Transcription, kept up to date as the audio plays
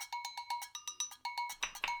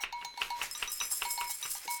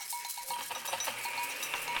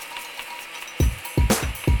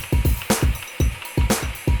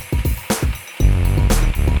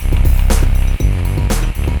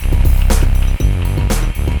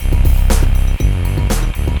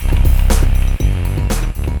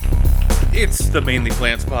the Mainly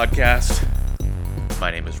Plants podcast. My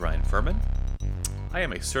name is Ryan Furman. I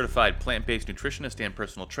am a certified plant-based nutritionist and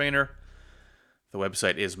personal trainer. The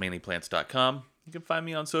website is mainlyplants.com. You can find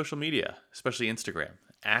me on social media, especially Instagram,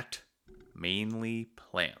 at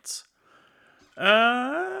mainlyplants.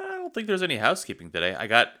 I don't think there's any housekeeping today.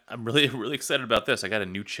 I'm really excited about this. I got a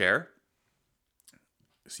new chair.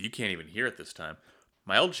 So you can't even hear it this time.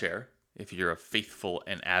 My old chair, if you're a faithful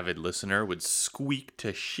and avid listener, would squeak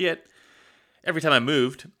to shit every time I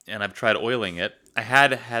moved, and I've tried oiling it. I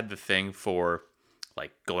had the thing for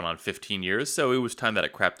like going on 15 years, so it was time that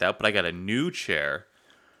it crapped out, but I got a new chair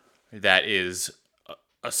that is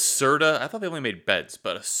a Serta. I thought they only made beds,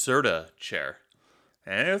 but a Serta chair.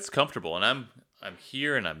 And it's comfortable, and I'm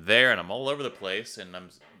here and I'm there and I'm all over the place, and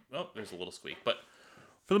there's a little squeak, but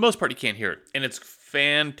for the most part you can't hear it. And it's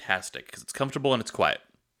fantastic because it's comfortable and it's quiet.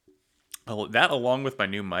 That along with my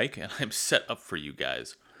new mic, and I'm set up for you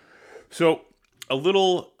guys. So, a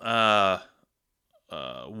little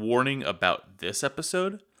warning about this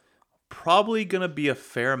episode. Probably going to be a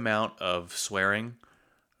fair amount of swearing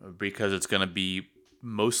because it's going to be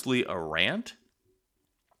mostly a rant,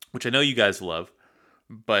 which I know you guys love.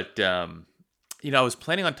 But, I was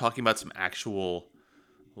planning on talking about some actual,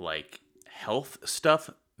 health stuff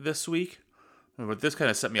this week. But this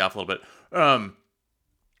kind of set me off a little bit.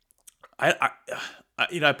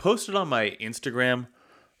 I posted on my Instagram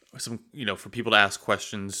some, for people to ask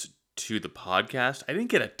questions to the podcast. I didn't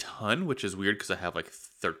get a ton, which is weird because I have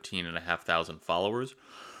 13,500 followers.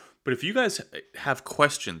 But if you guys have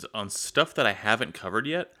questions on stuff that I haven't covered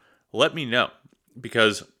yet, let me know,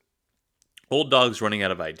 because old dog's running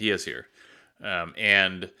out of ideas here.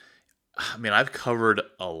 I've covered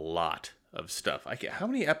a lot of stuff. How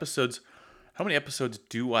many episodes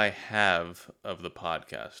do I have of the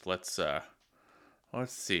podcast? Let's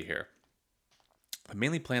see here. The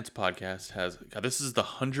Mainly Plants podcast this is the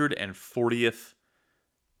 140th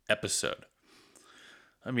episode.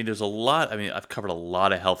 There's a lot. I've covered a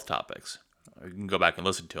lot of health topics. You can go back and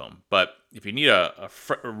listen to them. But if you need a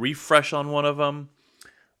refresh on one of them,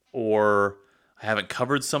 or I haven't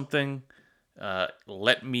covered something,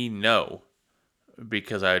 let me know,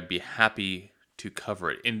 because I would be happy to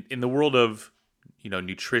cover it. In the world of,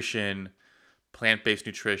 nutrition, plant-based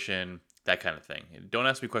nutrition, that kind of thing. Don't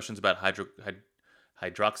ask me questions about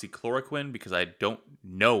hydroxychloroquine, because I don't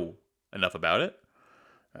know enough about it.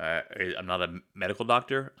 I'm not a medical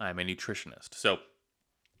doctor. I'm a nutritionist. So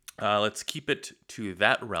let's keep it to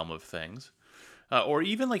that realm of things. Or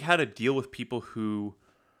even how to deal with people who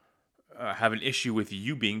have an issue with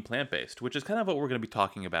you being plant-based, which is kind of what we're going to be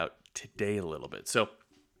talking about today a little bit. So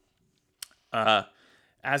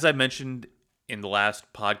as I mentioned in the last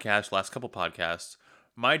couple podcasts,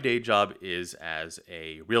 my day job is as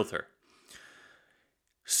a realtor.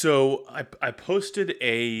 So I posted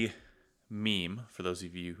a meme, for those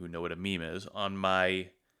of you who know what a meme is, on my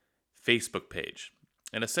Facebook page.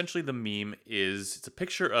 And essentially the meme it's a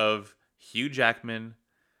picture of Hugh Jackman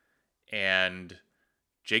and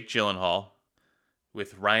Jake Gyllenhaal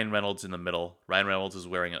with Ryan Reynolds in the middle. Ryan Reynolds is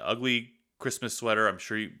wearing an ugly Christmas sweater. I'm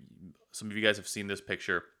sure some of you guys have seen this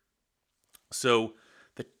picture. So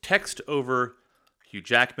the text over Hugh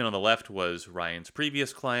Jackman on the left was Ryan's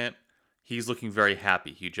previous client. He's looking very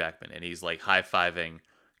happy, Hugh Jackman, and he's high-fiving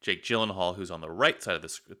Jake Gyllenhaal, who's on the right side of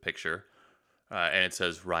this picture, and it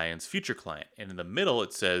says Ryan's future client. And in the middle,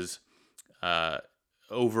 it says,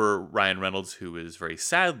 over Ryan Reynolds, who is very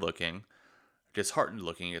sad-looking, disheartened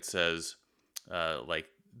looking, it says,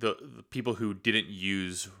 the people who didn't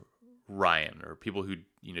use Ryan, or people who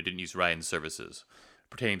didn't use Ryan's services,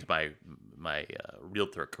 pertaining to my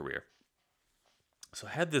realtor career. So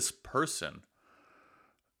I had this person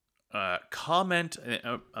comment,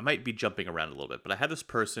 and I might be jumping around a little bit, but I had this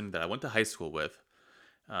person that I went to high school with,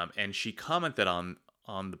 and she commented on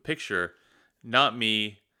the picture, not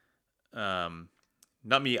me,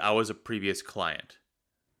 I was a previous client.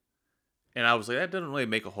 And I was like, that doesn't really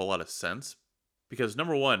make a whole lot of sense, because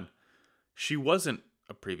number one, she wasn't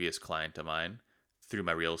a previous client of mine through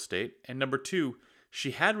my real estate, and number two,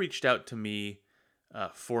 she had reached out to me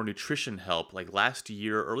for nutrition help early last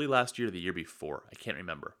year, or the year before. I can't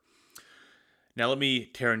remember. Now let me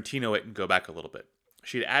Tarantino it and go back a little bit.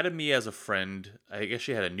 She had added me as a friend. I guess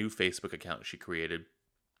she had a new Facebook account she created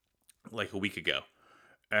a week ago.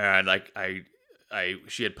 And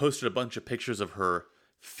she had posted a bunch of pictures of her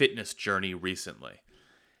fitness journey recently.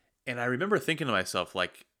 And I remember thinking to myself,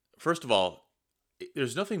 first of all,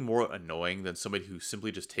 there's nothing more annoying than somebody who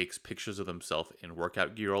simply just takes pictures of themselves in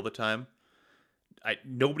workout gear all the time.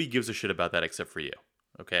 Nobody gives a shit about that except for you.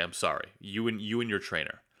 Okay, I'm sorry. You and your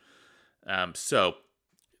trainer. So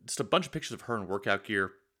just a bunch of pictures of her in workout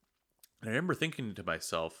gear. And I remember thinking to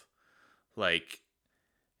myself, like,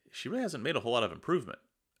 she really hasn't made a whole lot of improvement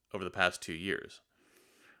over the past 2 years.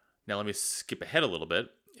 Now, let me skip ahead a little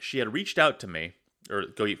bit. She had reached out to me, or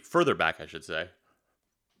go further back, I should say.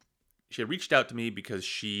 She had reached out to me because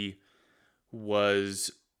she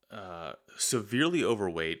was severely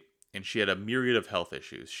overweight, and she had a myriad of health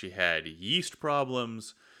issues. She had yeast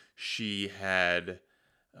problems. She had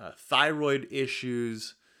thyroid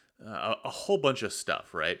issues, a whole bunch of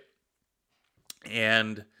stuff, right?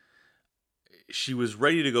 And she was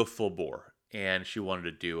ready to go full bore, and she wanted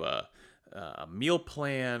to do a meal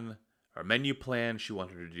plan or menu plan. She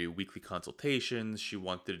wanted to do weekly consultations. She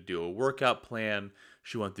wanted to do a workout plan.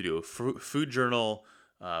 She wanted to do a food journal,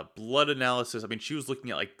 blood analysis. I mean, she was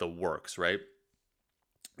looking at like the works, right?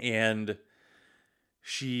 And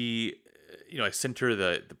she, I sent her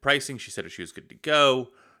the pricing. She said she was good to go,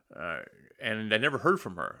 and I never heard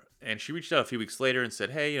from her. And she reached out a few weeks later and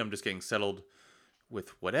said, "Hey, I'm just getting settled with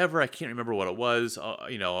whatever. I can't remember what it was.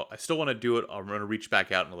 I still want to do it. I'm going to reach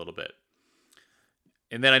back out in a little bit."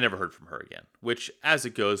 And then I never heard from her again, which, as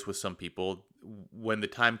it goes with some people, when the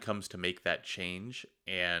time comes to make that change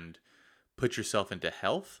and put yourself into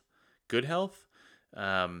good health,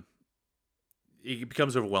 it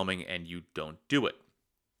becomes overwhelming and you don't do it.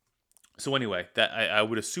 So anyway, that I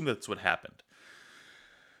would assume that's what happened.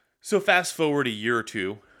 So fast forward a year or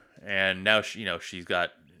two, and now she's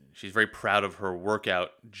very proud of her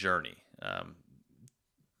workout journey,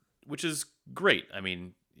 which is great. I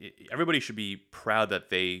mean, everybody should be proud that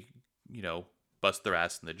they, bust their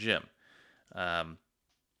ass in the gym.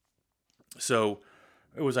 So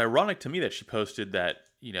it was ironic to me that she posted that,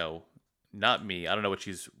 not me. I don't know what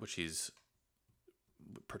she's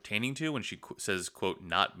pertaining to when she says, quote,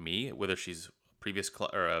 "not me," whether she's a previous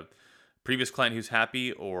client who's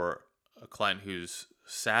happy or a client who's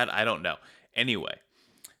sad. I don't know. Anyway,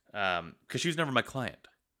 because she was never my client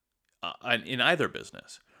in either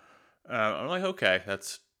business. I'm like, okay,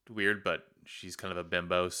 that's weird, but she's kind of a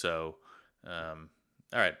bimbo, so all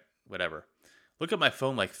right, whatever. Look at my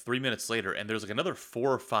phone like 3 minutes later, and there's like another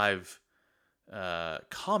 4 or 5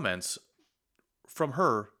 comments from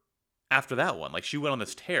her after that one. Like, she went on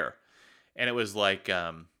this tear, and it was like,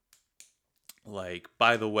 by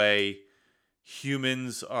the way,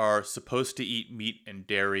 humans are supposed to eat meat and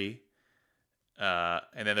dairy.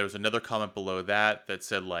 And then there was another comment below that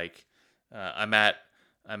said like, I'm at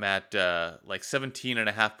like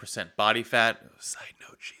 17.5% body fat. Side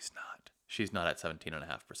note, she's not at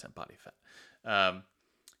 17.5% body fat,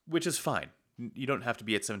 which is fine. You don't have to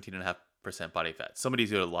be at 17.5% body fat.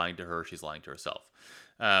 Somebody's either lying to her, or she's lying to herself.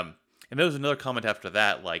 And there was another comment after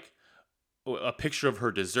that, like a picture of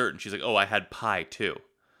her dessert, and she's like, "Oh, I had pie too."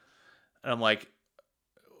 And I'm like,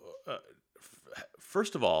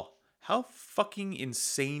 first of all, how fucking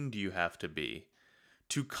insane do you have to be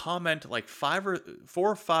to comment like 4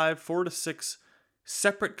 to 6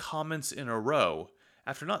 separate comments in a row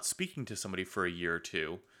after not speaking to somebody for a year or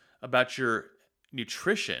two about your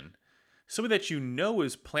nutrition? Somebody that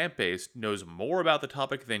is plant-based, knows more about the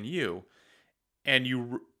topic than you, and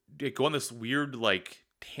you go on this weird like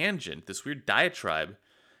tangent, this weird diatribe,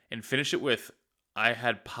 and finish it with, "I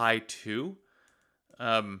had pie too."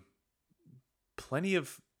 Plenty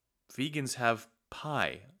of vegans have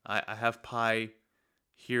pie. I have pie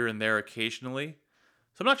here and there occasionally.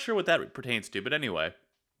 So I'm not sure what that pertains to, but anyway.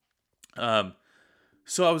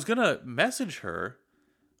 So I was going to message her,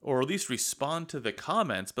 or at least respond to the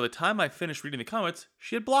comments. By the time I finished reading the comments,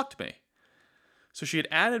 she had blocked me. So she had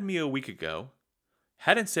added me a week ago,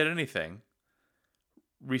 hadn't said anything,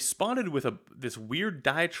 responded with this weird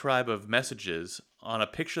diatribe of messages on a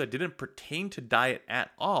picture that didn't pertain to diet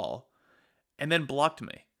at all, and then blocked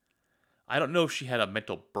me. I don't know if she had a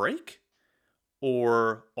mental break,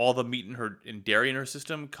 or all the meat and dairy in her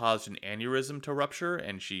system caused an aneurysm to rupture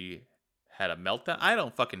and she had a meltdown. I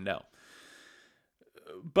don't fucking know.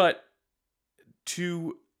 But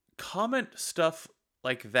to comment stuff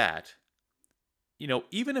like that,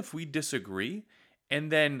 even if we disagree,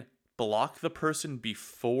 and then block the person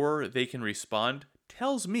before they can respond,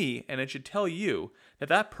 tells me, and it should tell you,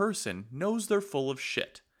 that person knows they're full of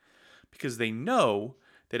shit. Because they know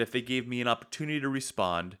that if they gave me an opportunity to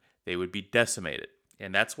respond, they would be decimated.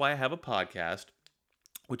 And that's why I have a podcast,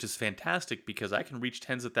 which is fantastic because I can reach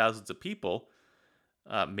tens of thousands of people,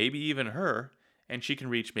 maybe even her, and she can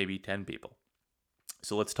reach maybe 10 people.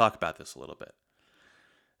 So let's talk about this a little bit.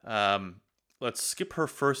 Let's skip her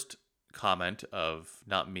first comment of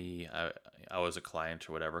not me, I was a client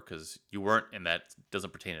or whatever, because you weren't, and that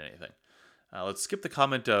doesn't pertain to anything. Let's skip the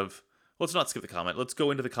comment of, let's not skip the comment. Let's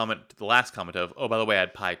go into the last comment of, oh, by the way, I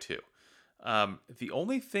had pie too. The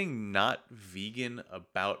only thing not vegan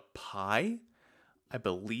about pie, I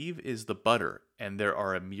believe, is the butter. And there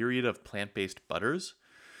are a myriad of plant-based butters.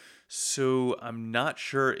 So I'm not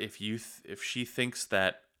sure if if she thinks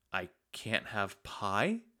that I can't have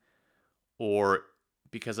pie, or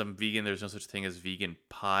because I'm vegan, there's no such thing as vegan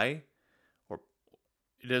pie, or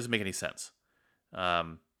it doesn't make any sense.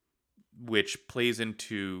 Which plays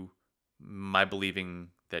into my believing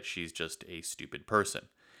that she's just a stupid person.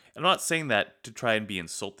 I'm not saying that to try and be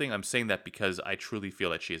insulting. I'm saying that because I truly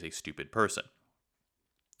feel that she is a stupid person,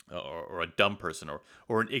 or a dumb person,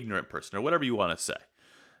 or an ignorant person, or whatever you want to say.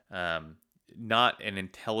 Not an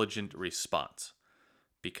intelligent response,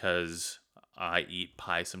 because I eat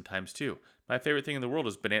pie sometimes too. My favorite thing in the world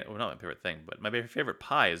is banana. Well, not my favorite thing, but my favorite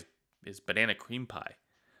pie is banana cream pie.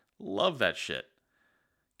 Love that shit.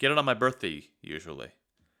 Get it on my birthday usually.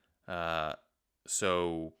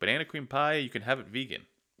 So banana cream pie, you can have it vegan.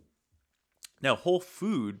 Now, whole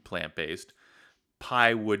food plant-based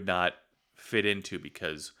pie would not fit into,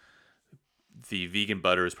 because the vegan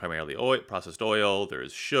butter is primarily processed oil. There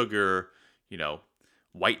is sugar,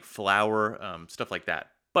 white flour, stuff like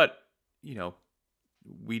that. But I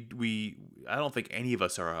don't think any of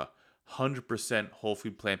us are 100% whole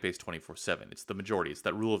food plant-based 24/7. It's the majority. It's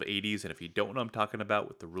that rule of 80s. And if you don't know what I'm talking about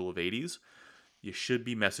with the rule of 80s, you should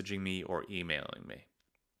be messaging me or emailing me.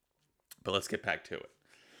 But let's get back to it.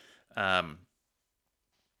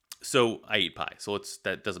 So I eat pie. So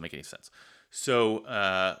that doesn't make any sense. So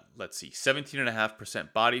let's see,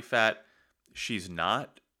 17.5% body fat. She's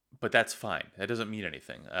not, but that's fine. That doesn't mean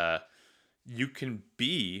anything. You can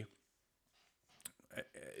be.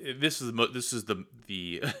 This is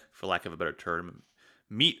the for lack of a better term,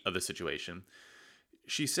 meat of the situation.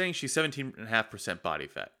 She's saying she's 17.5% body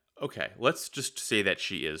fat. Okay, let's just say that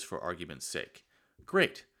she is, for argument's sake.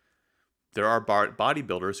 Great. There are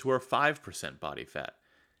bodybuilders who are 5% body fat,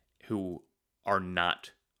 who are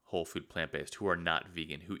not whole food plant-based, who are not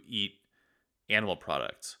vegan, who eat animal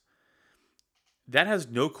products. That has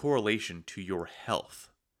no correlation to your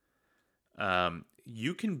health.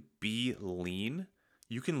 You can be lean,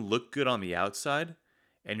 you can look good on the outside,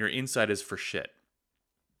 and your inside is for shit.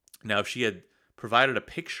 Now, if she had provided a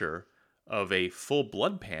picture of a full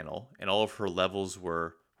blood panel and all of her levels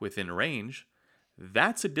were within range,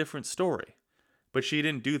 that's a different story. But she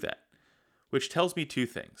didn't do that, which tells me two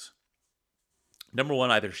things. Number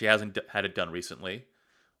one, either she hasn't had it done recently,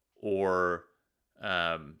 or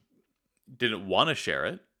didn't want to share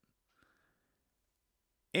it,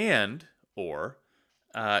 or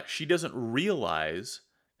she doesn't realize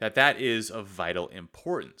that is of vital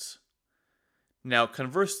importance. Now,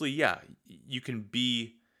 conversely, yeah, you can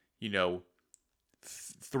be,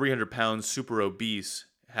 300 pounds, super obese,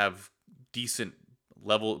 have decent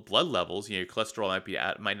blood levels. Your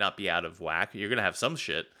cholesterol might not be out of whack. You're gonna have some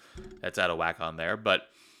shit that's out of whack on there, but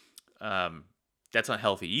that's not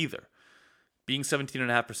healthy either. Being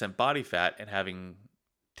 17.5% body fat and having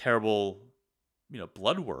terrible,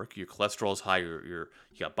 blood work, your cholesterol is high, you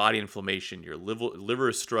got body inflammation, your liver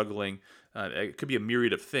is struggling. It could be a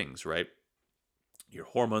myriad of things, right? Your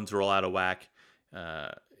hormones are all out of whack.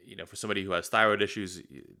 For somebody who has thyroid issues,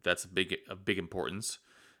 that's of big importance.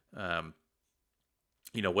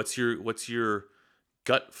 What's your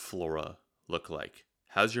gut flora look like?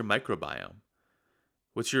 How's your microbiome?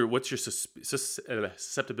 What's your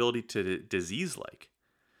susceptibility to disease like?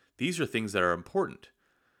 These are things that are important.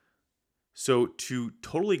 So to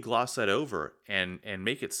totally gloss that over and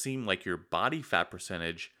make it seem like your body fat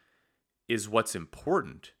percentage is what's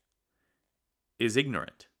important is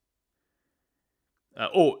ignorant.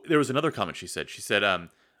 There was another comment she said. She said,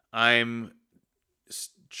 I'm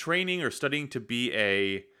training or studying to be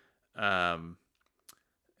a,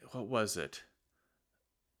 what was it?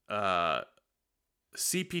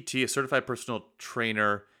 CPT, a certified personal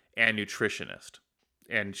trainer and nutritionist.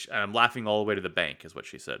 And I'm laughing all the way to the bank is what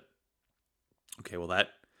she said. Okay, well,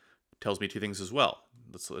 that tells me two things as well.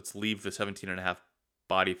 Let's leave the 17.5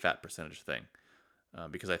 body fat percentage thing,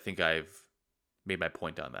 because I think I've made my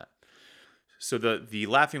point on that. So the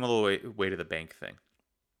laughing all the way to the bank thing.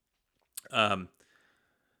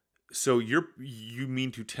 So you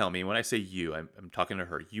mean to tell me, when I say you, I'm talking to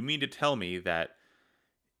her, you mean to tell me that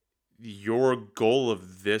your goal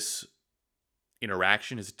of this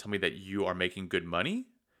interaction is to tell me that you are making good money?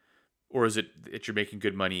 Or is it that you're making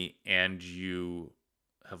good money and you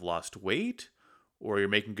have lost weight? Or you're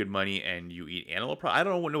making good money and you eat animal products? I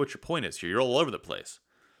don't know what your point is here. You're all over the place.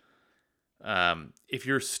 If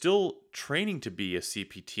you're still training to be a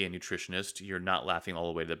CPT and nutritionist, you're not laughing all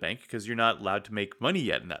the way to the bank because you're not allowed to make money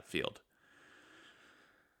yet in that field.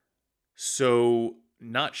 So,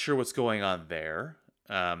 not sure what's going on there.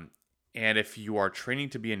 And if you are training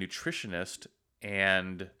to be a nutritionist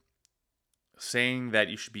and saying that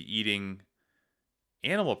you should be eating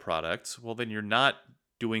animal products, well, then you're not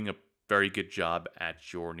doing a very good job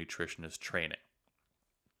at your nutritionist training.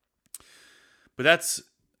 But that's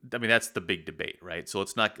the big debate, right? So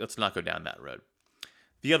let's not go down that road.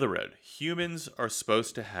 The other road, humans are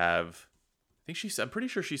supposed to have, I'm pretty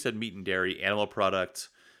sure she said meat and dairy, animal products,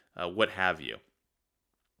 what have you.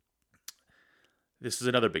 This is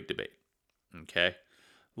another big debate. Okay,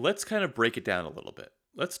 let's kind of break it down a little bit.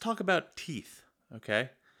 Let's talk about teeth.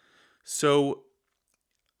 Okay, so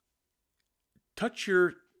touch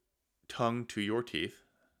your tongue to your teeth.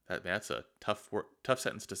 That's a tough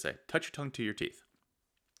sentence to say. Touch your tongue to your teeth.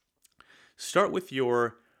 Start with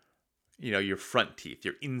your front teeth,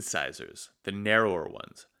 your incisors, the narrower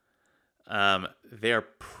ones. They are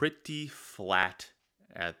pretty flat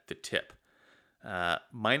at the tip,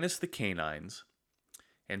 minus the canines.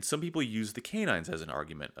 And some people use the canines as an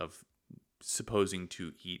argument of supposing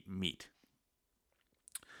to eat meat.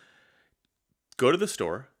 Go to the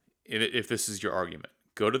store, if this is your argument.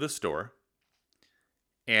 Go to the store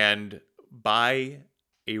and buy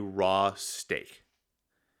a raw steak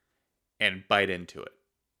and bite into it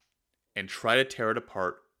and try to tear it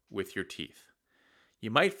apart with your teeth. You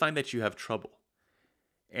might find that you have trouble.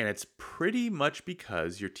 And it's pretty much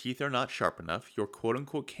because your teeth are not sharp enough, your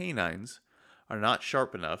quote-unquote canines are not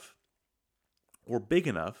sharp enough or big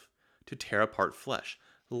enough to tear apart flesh,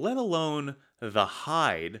 let alone the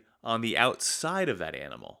hide on the outside of that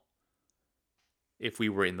animal if we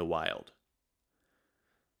were in the wild.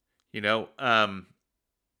 You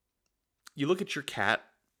look at your cat,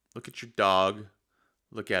 look at your dog,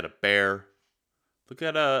 look at a bear, look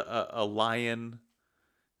at a lion.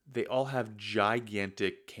 They all have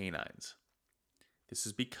gigantic canines. This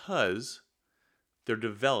is because they're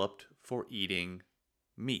developed for eating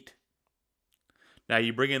meat. Now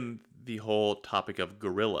you bring in the whole topic of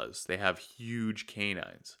gorillas. They have huge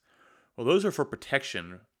canines. Well, those are for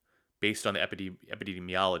protection based on the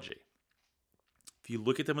epidemiology. If you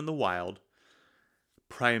look at them in the wild,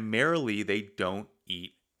 primarily they don't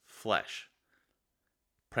eat flesh.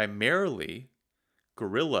 Primarily,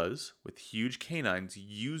 gorillas with huge canines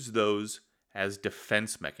use those as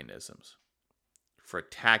defense mechanisms for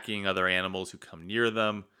attacking other animals who come near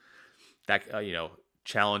them,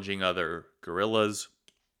 challenging other gorillas.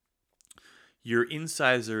 Your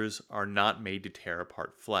incisors are not made to tear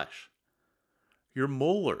apart flesh. Your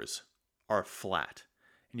molars are flat.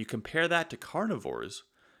 And you compare that to carnivores.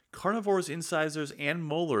 Carnivores' incisors and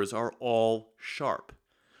molars are all sharp.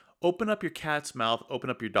 Open up your cat's mouth, open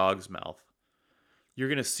up your dog's mouth. You're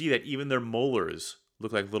going to see that even their molars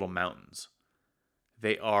look like little mountains.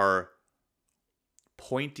 They are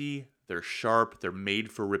pointy, they're sharp, they're made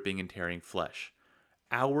for ripping and tearing flesh.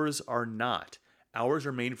 Ours are not. Ours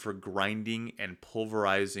are made for grinding and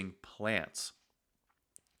pulverizing plants.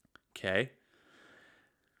 Okay?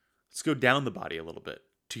 Let's go down the body a little bit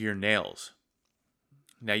to your nails.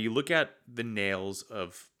 Now you look at the nails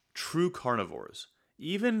of true carnivores,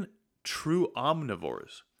 even true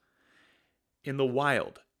omnivores. In the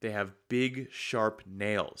wild, they have big, sharp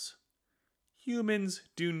nails. Humans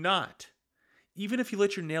do not. Even if you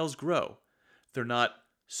let your nails grow, they're not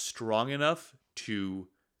strong enough to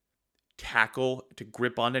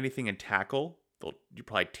grip onto anything and tackle. You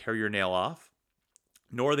probably tear your nail off.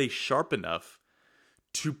 Nor are they sharp enough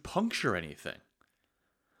to puncture anything.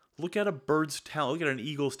 Look at a bird's talon. Look at an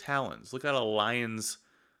eagle's talons. Look at a lion's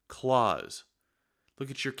claws.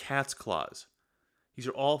 Look at your cat's claws. These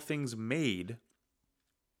are all things made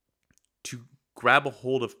to grab a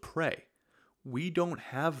hold of prey. We don't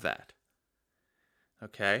have that.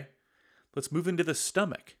 Okay? Let's move into the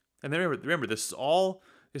stomach. And remember, this is all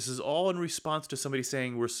in response to somebody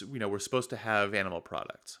saying we're supposed to have animal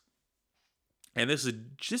products. And this is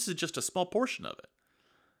just a small portion of it.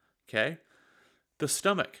 Okay? The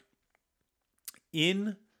stomach.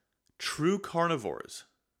 In true carnivores,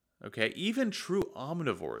 okay, even true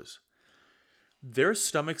omnivores, their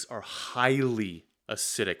stomachs are highly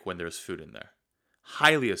acidic when there's food in there.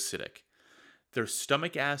 Highly acidic. Their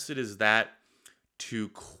stomach acid is that to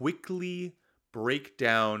quickly break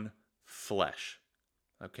down flesh.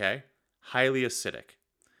 Okay? Highly acidic.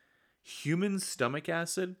 Human stomach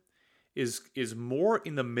acid is more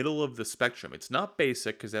in the middle of the spectrum. It's not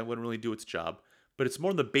basic, because that wouldn't really do its job, but it's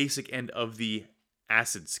more on the basic end of the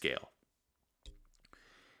acid scale.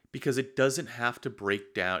 Because it doesn't have to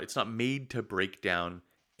break down, it's not made to break down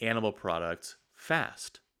animal products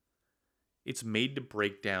fast. It's made to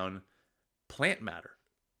break down plant matter,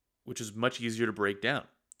 which is much easier to break down.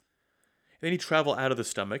 then you travel out of the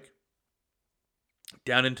stomach,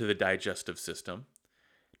 down into the digestive system,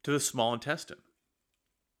 to the small intestine.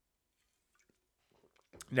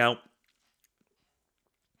 Now,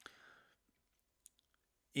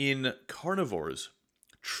 in carnivores,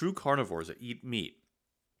 true carnivores that eat meat,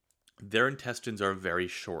 their intestines are very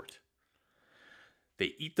short.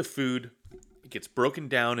 They eat the food, it gets broken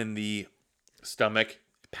down in the stomach,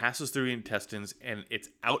 passes through the intestines, and it's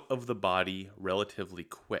out of the body relatively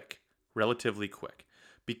quick. Relatively quick.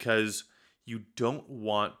 Because you don't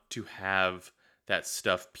want to have that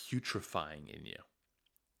stuff putrefying in you.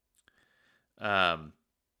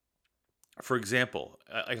 For example,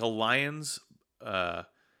 like a lion's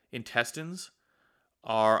intestines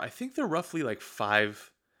are, I think they're roughly like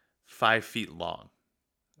 5 feet long.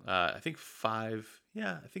 I think 5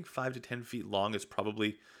 to 10 feet long is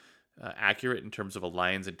probably accurate in terms of a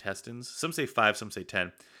lion's intestines. Some say 5, some say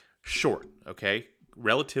 10. Short, okay?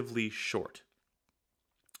 Relatively short.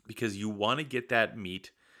 Because you want to get that meat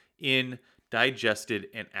in, digested,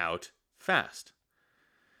 and out fast.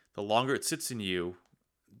 The longer it sits in you,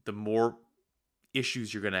 the more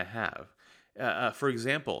issues you're going to have. For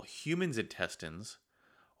example, humans' intestines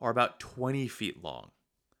are about 20 feet long.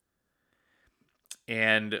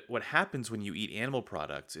 And what happens when you eat animal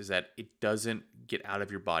products is that it doesn't get out of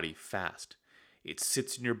your body fast. It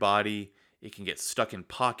sits in your body. It can get stuck in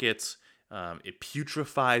pockets. It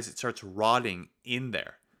putrefies. It starts rotting in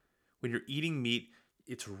there. When you're eating meat,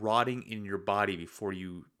 it's rotting in your body before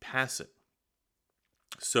you pass it.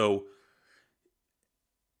 So,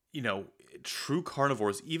 true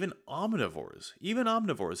carnivores, even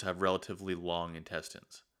omnivores have relatively long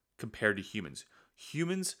intestines compared to humans.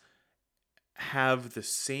 Humans have the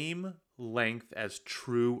same length as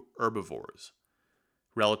true herbivores,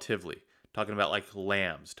 relatively. Talking about like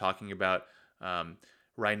lambs, talking about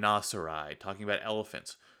rhinoceri, talking about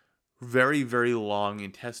elephants. Very, very long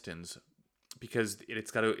intestines because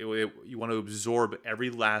you want to absorb every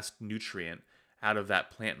last nutrient out of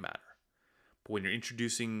that plant matter. But when you're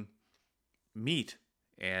introducing meat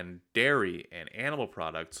and dairy and animal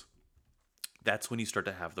products, that's when you start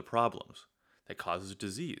to have the problems that causes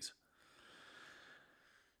disease.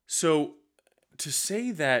 So to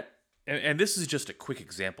say that, and this is just a quick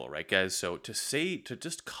example, right, guys? So to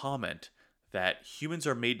just comment that humans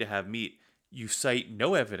are made to have meat, you cite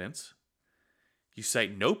no evidence, you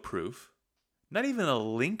cite no proof, not even a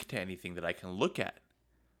link to anything that I can look at.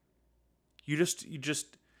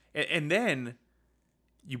 And then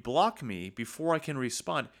you block me before I can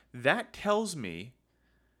respond. That tells me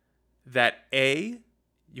that A,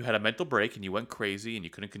 you had a mental break and you went crazy and you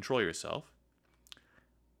couldn't control yourself.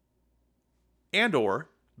 And or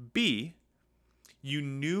B, you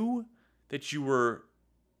knew that you were,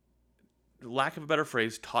 lack of a better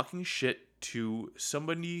phrase, talking shit to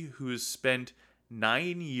somebody who has spent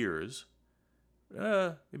 9 years,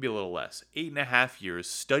 maybe a little less, 8.5 years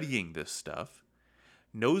studying this stuff,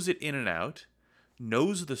 knows it in and out,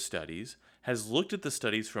 knows the studies, has looked at the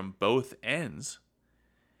studies from both ends,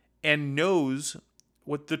 and knows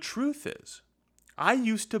what the truth is. I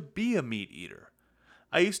used to be a meat eater.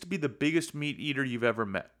 I used to be the biggest meat eater you've ever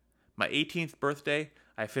met. My 18th birthday,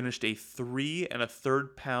 I finished a 3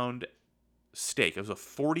 1/3 pound steak. It was a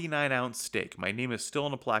 49-ounce steak. My name is still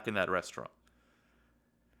on a plaque in that restaurant.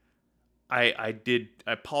 I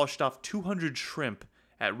polished off 200 shrimp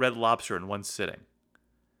at Red Lobster in one sitting.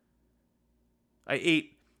 I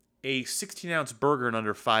ate a 16-ounce burger in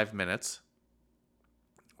under 5 minutes.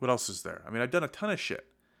 What else is there? I mean, I've done a ton of shit.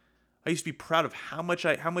 I used to be proud of how much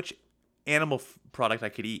animal product I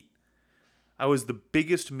could eat. I was the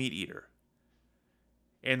biggest meat eater.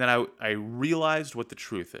 And then I realized what the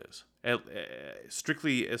truth is,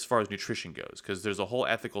 strictly as far as nutrition goes, because there's a whole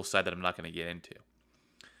ethical side that I'm not going to get into.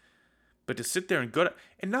 But to sit there and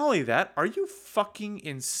and not only that, are you fucking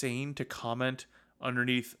insane to comment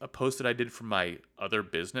underneath a post that I did from my other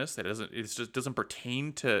business that doesn't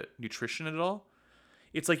pertain to nutrition at all?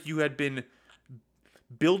 It's like you had been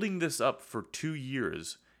building this up for 2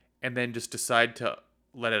 years and then just decide to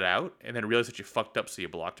let it out and then realize that you fucked up, so you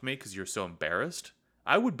blocked me because you're so embarrassed.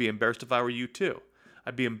 I would be embarrassed if I were you too.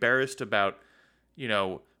 I'd be embarrassed about,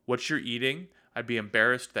 what you're eating. I'd be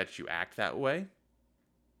embarrassed that you act that way.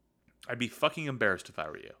 I'd be fucking embarrassed if I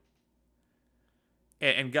were you.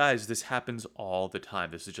 And guys, this happens all the time.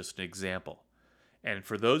 This is just an example. And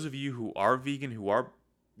for those of you who are vegan, who are,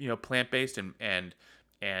 plant-based and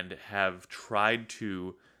have tried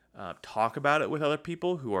to talk about it with other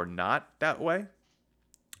people who are not that way,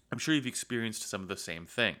 I'm sure you've experienced some of the same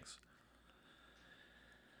things.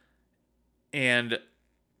 And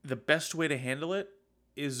the best way to handle it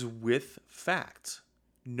is with facts.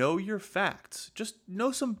 know your facts. Just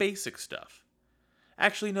know some basic stuff.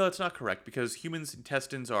 Actually, no, that's not correct, because humans'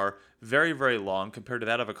 intestines are very, very long compared to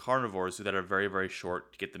that of a carnivores that are very, very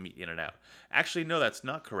short to get the meat in and out. Actually, no, that's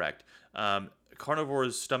not correct.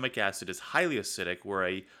 Carnivores' stomach acid is highly acidic,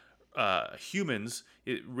 where humans,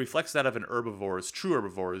 it reflects that of an herbivore's, true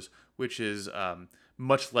herbivores, which is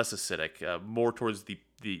much less acidic, more towards the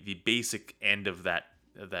basic end of that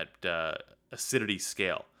acidity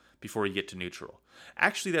scale before you get to neutral.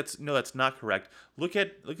 Actually, that's not correct. Look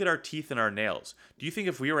at our teeth and our nails. Do you think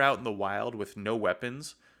if we were out in the wild with no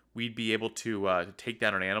weapons, we'd be able to take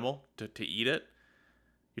down an animal to eat it?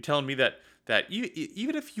 You're telling me that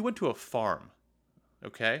even if you went to a farm,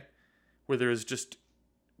 okay, where there's just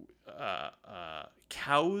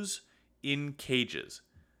cows in cages,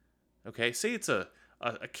 okay, say it's a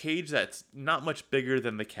cage that's not much bigger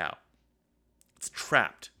than the cow. It's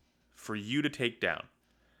trapped for you to take down.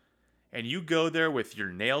 And you go there with your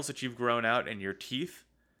nails that you've grown out and your teeth,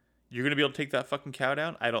 you're going to be able to take that fucking cow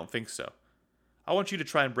down? I don't think so. I want you to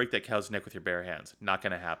try and break that cow's neck with your bare hands. Not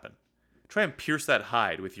going to happen. Try and pierce that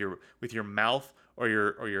hide with your mouth or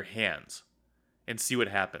your hands and see what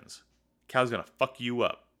happens. Cow's going to fuck you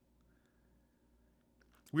up.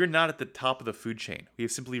 We're not at the top of the food chain. We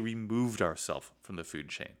have simply removed ourselves from the food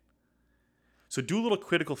chain. So do a little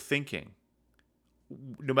critical thinking,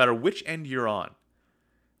 no matter which end you're on.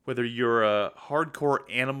 Whether you're a hardcore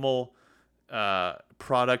animal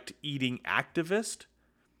product eating activist,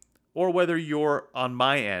 or whether you're on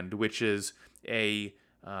my end, which is a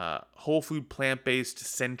whole food plant-based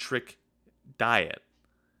centric diet.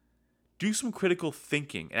 Do some critical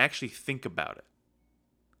thinking and actually think about it.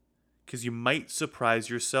 Because you might surprise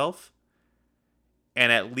yourself,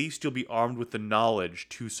 and at least you'll be armed with the knowledge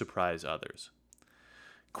to surprise others.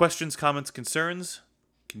 Questions, comments, concerns?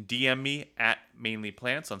 Can DM me at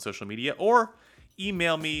mainlyplants on social media, or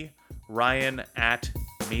email me Ryan at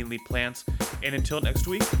mainlyplants. And until next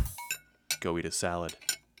week, go eat a salad.